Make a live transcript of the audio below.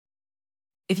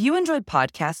If you enjoyed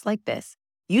podcasts like this,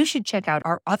 you should check out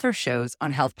our other shows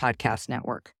on Health Podcast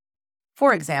Network.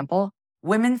 For example,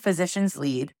 Women Physicians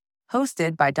Lead,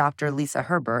 hosted by Dr. Lisa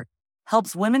Herbert,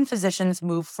 helps women physicians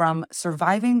move from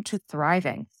surviving to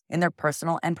thriving in their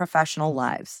personal and professional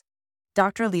lives.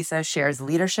 Dr. Lisa shares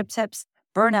leadership tips,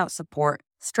 burnout support,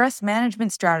 stress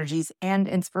management strategies, and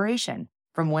inspiration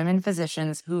from women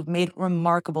physicians who've made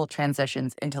remarkable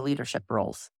transitions into leadership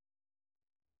roles.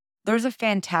 There's a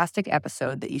fantastic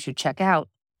episode that you should check out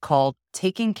called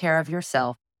Taking Care of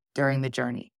Yourself During the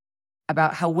Journey,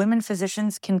 about how women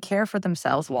physicians can care for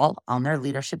themselves while on their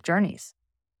leadership journeys.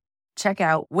 Check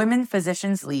out Women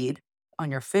Physicians Lead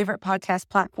on your favorite podcast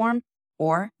platform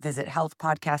or visit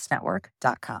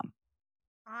healthpodcastnetwork.com.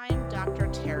 I'm Dr.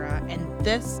 Tara, and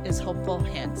this is Hopeful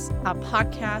Hints, a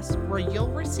podcast where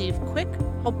you'll receive quick,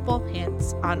 hopeful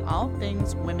hints on all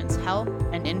things women's health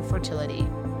and infertility.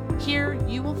 Here,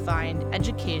 you will find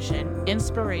education,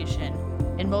 inspiration,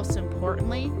 and most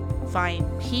importantly, find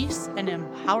peace and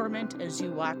empowerment as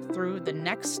you walk through the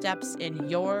next steps in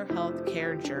your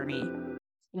healthcare journey.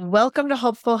 Welcome to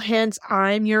Hopeful Hints.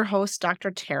 I'm your host, Dr.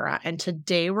 Tara, and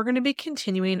today we're going to be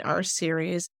continuing our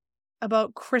series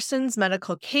about Kristen's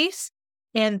medical case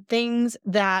and things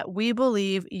that we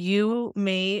believe you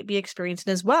may be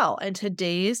experiencing as well. And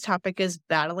today's topic is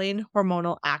battling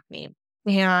hormonal acne.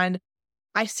 And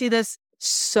I see this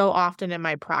so often in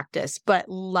my practice, but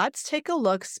let's take a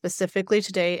look specifically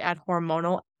today at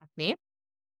hormonal acne,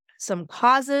 some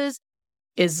causes,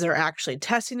 is there actually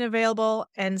testing available,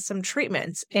 and some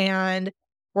treatments. And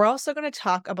we're also going to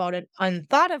talk about an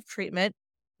unthought of treatment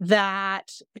that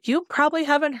you probably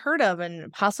haven't heard of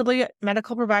and possibly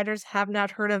medical providers have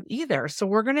not heard of either. So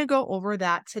we're going to go over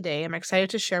that today. I'm excited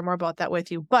to share more about that with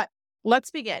you, but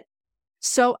let's begin.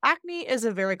 So acne is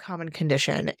a very common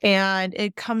condition and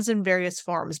it comes in various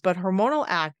forms, but hormonal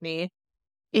acne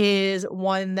is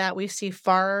one that we see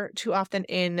far too often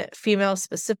in females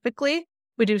specifically.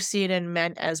 We do see it in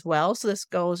men as well. So this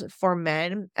goes for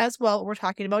men as well. What we're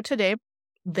talking about today,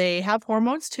 they have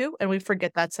hormones too, and we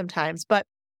forget that sometimes. But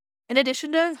in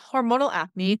addition to hormonal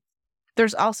acne,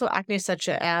 there's also acne such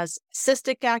as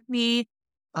cystic acne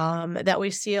that we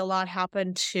see a lot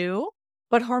happen too.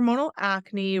 But hormonal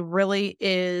acne really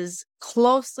is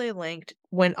closely linked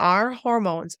when our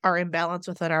hormones are imbalanced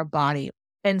within our body.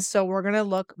 And so we're going to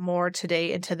look more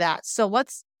today into that. So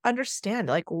let's understand,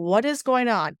 what is going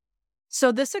on?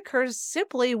 So this occurs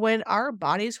simply when our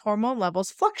body's hormone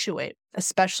levels fluctuate,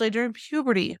 especially during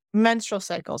puberty, menstrual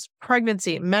cycles,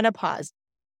 pregnancy, menopause.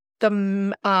 The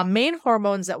main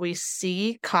hormones that we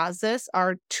see cause this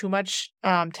are too much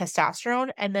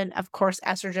testosterone, and then, of course,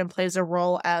 estrogen plays a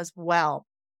role as well.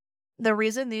 The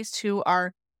reason these two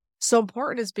are so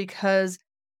important is because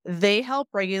they help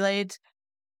regulate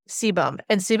sebum,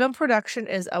 and sebum production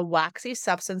is a waxy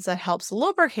substance that helps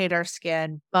lubricate our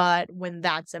skin. But when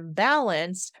that's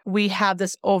imbalanced, we have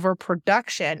this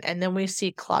overproduction, and then we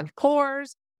see clogged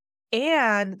pores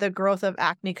and the growth of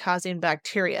acne-causing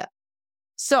bacteria.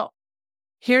 So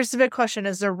here's the big question.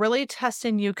 Is there really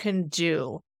testing you can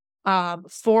do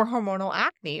for hormonal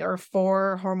acne or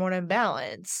for hormone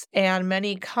imbalance? And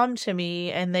many come to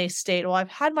me and they state, well, I've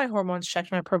had my hormones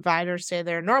checked. My providers say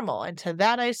they're normal. And to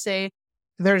that, I say,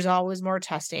 there's always more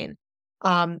testing.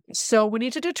 So we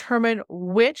need to determine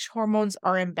which hormones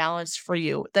are imbalanced for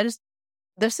you.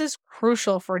 This is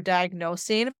crucial for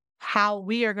diagnosing how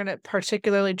we are going to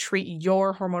particularly treat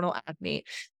your hormonal acne.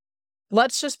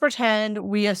 Let's just pretend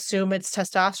we assume it's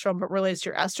testosterone, but really it's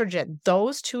your estrogen.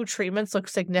 Those two treatments look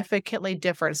significantly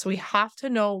different. So we have to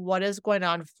know what is going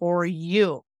on for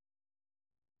you.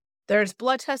 There's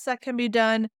blood tests that can be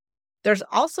done. There's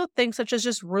also things such as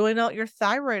just ruling out your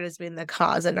thyroid as being the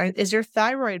cause. And is your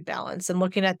thyroid balanced, and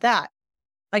looking at that?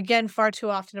 Again, far too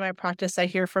often in my practice, I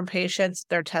hear from patients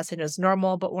their testing is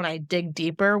normal, but when I dig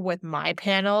deeper with my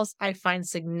panels, I find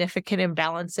significant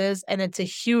imbalances, and it's a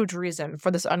huge reason for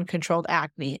this uncontrolled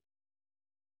acne.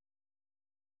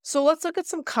 So let's look at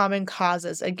some common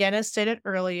causes. Again, as stated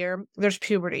earlier, there's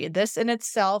puberty. This in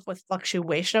itself, with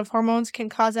fluctuation of hormones, can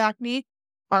cause acne.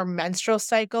 Our menstrual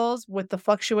cycles with the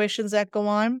fluctuations that go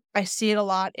on. I see it a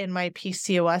lot in my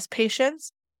PCOS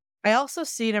patients. I also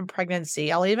see it in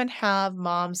pregnancy. I'll even have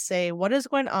moms say, what is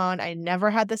going on? I never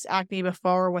had this acne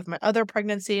before with my other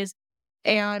pregnancies.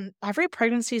 And every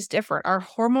pregnancy is different. Our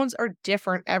hormones are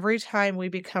different every time we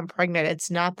become pregnant. It's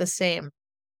not the same.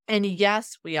 And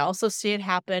yes, we also see it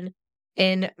happen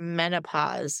in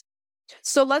menopause.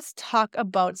 So let's talk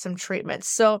about some treatments.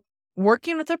 So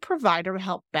working with a provider to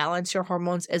help balance your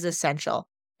hormones is essential.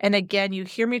 And again, you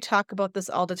hear me talk about this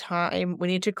all the time. We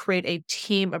need to create a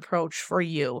team approach for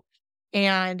you.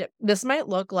 And this might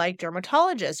look like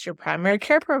dermatologists, your primary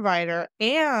care provider,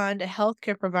 and a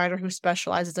healthcare provider who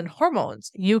specializes in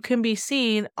hormones. You can be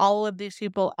seeing all of these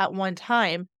people at one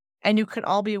time, and you can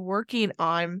all be working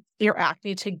on your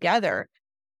acne together.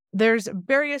 There's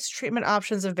various treatment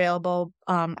options available.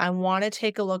 I want to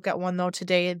take a look at one, though,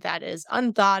 today that is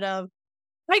unthought of.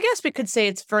 I guess we could say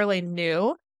it's fairly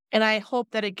new, and I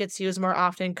hope that it gets used more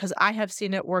often because I have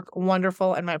seen it work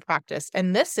wonderful in my practice.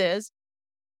 And this is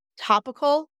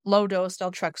topical low-dose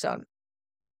naltrexone.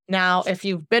 Now, if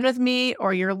you've been with me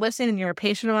or you're listening and you're a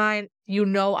patient of mine, you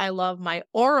know I love my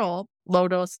oral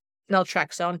low-dose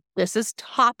naltrexone. This is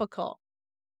topical.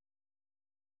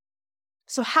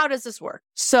 So how does this work?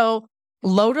 So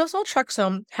low-dose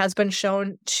naltrexone has been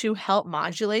shown to help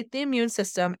modulate the immune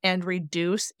system and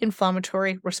reduce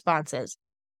inflammatory responses.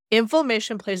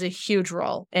 Inflammation plays a huge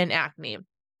role in acne.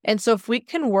 And so if we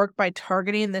can work by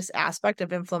targeting this aspect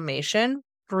of inflammation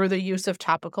through the use of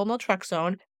topical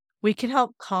naltrexone, we can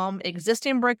help calm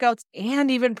existing breakouts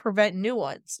and even prevent new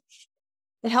ones.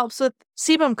 It helps with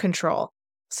sebum control.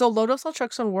 So low-dose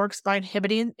naltrexone works by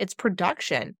inhibiting its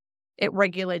production. It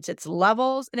regulates its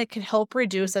levels, and it can help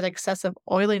reduce that excessive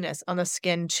oiliness on the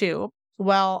skin too,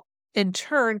 while in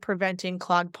turn preventing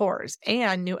clogged pores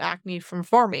and new acne from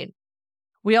forming.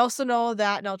 We also know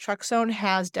that naltrexone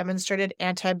has demonstrated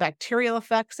antibacterial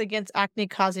effects against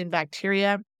acne-causing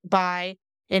bacteria by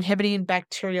inhibiting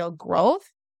bacterial growth,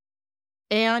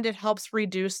 and it helps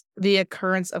reduce the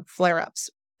occurrence of flare-ups.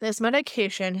 This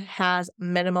medication has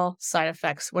minimal side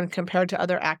effects when compared to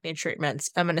other acne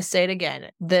treatments. I'm going to say it again.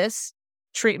 This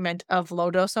treatment of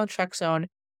low-dose naltrexone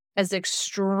has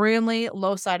extremely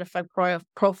low side effect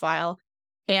profile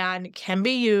and can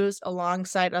be used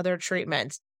alongside other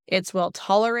treatments. It's well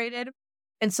tolerated,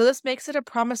 and so this makes it a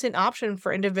promising option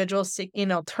for individuals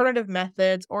seeking alternative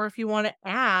methods or if you want to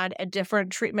add a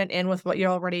different treatment in with what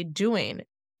you're already doing.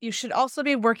 You should also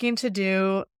be working to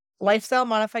do lifestyle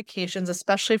modifications,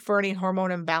 especially for any hormone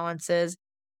imbalances.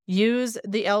 Use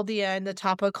the LDN, the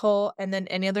topical, and then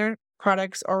any other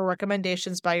products or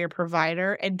recommendations by your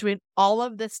provider. And doing all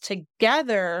of this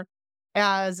together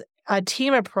as a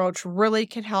team approach really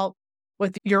can help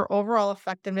with your overall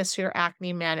effectiveness to your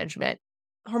acne management.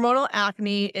 Hormonal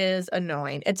acne is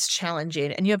annoying, it's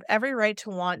challenging, and you have every right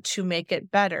to want to make it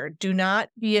better. Do not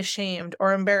be ashamed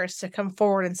or embarrassed to come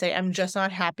forward and say, I'm just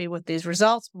not happy with these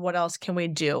results. What else can we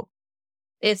do?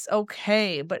 It's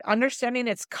okay, but understanding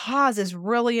its cause is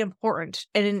really important.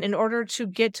 And in order to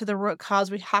get to the root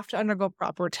cause, we have to undergo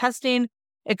proper testing,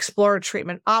 explore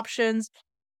treatment options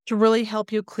to really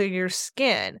help you clear your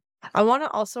skin. I want to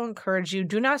also encourage you,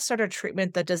 do not start a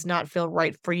treatment that does not feel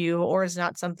right for you or is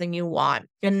not something you want.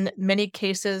 In many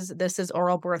cases, this is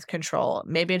oral birth control.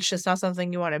 Maybe it's just not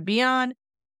something you want to be on.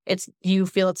 You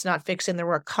feel it's not fixing the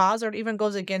root cause, or it even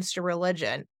goes against your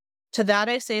religion. To that,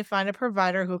 I say find a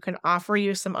provider who can offer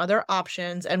you some other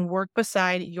options and work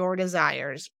beside your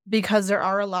desires, because there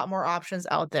are a lot more options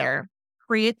out there.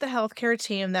 Create the healthcare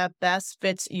team that best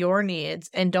fits your needs.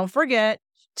 And don't forget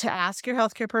to ask your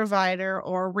healthcare provider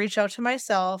or reach out to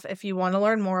myself if you want to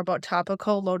learn more about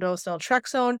topical low-dose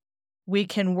naltrexone. We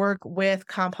can work with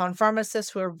compound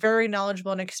pharmacists who are very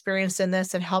knowledgeable and experienced in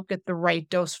this and help get the right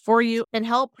dose for you and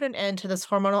help put an end to this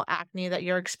hormonal acne that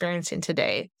you're experiencing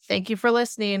today. Thank you for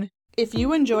listening. If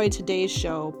you enjoyed today's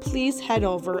show, please head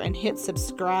over and hit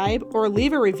subscribe or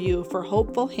leave a review for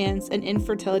Hopeful Hints and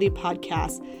Infertility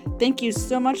Podcast. Thank you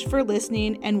so much for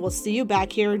listening, and we'll see you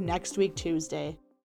back here next week, Tuesday.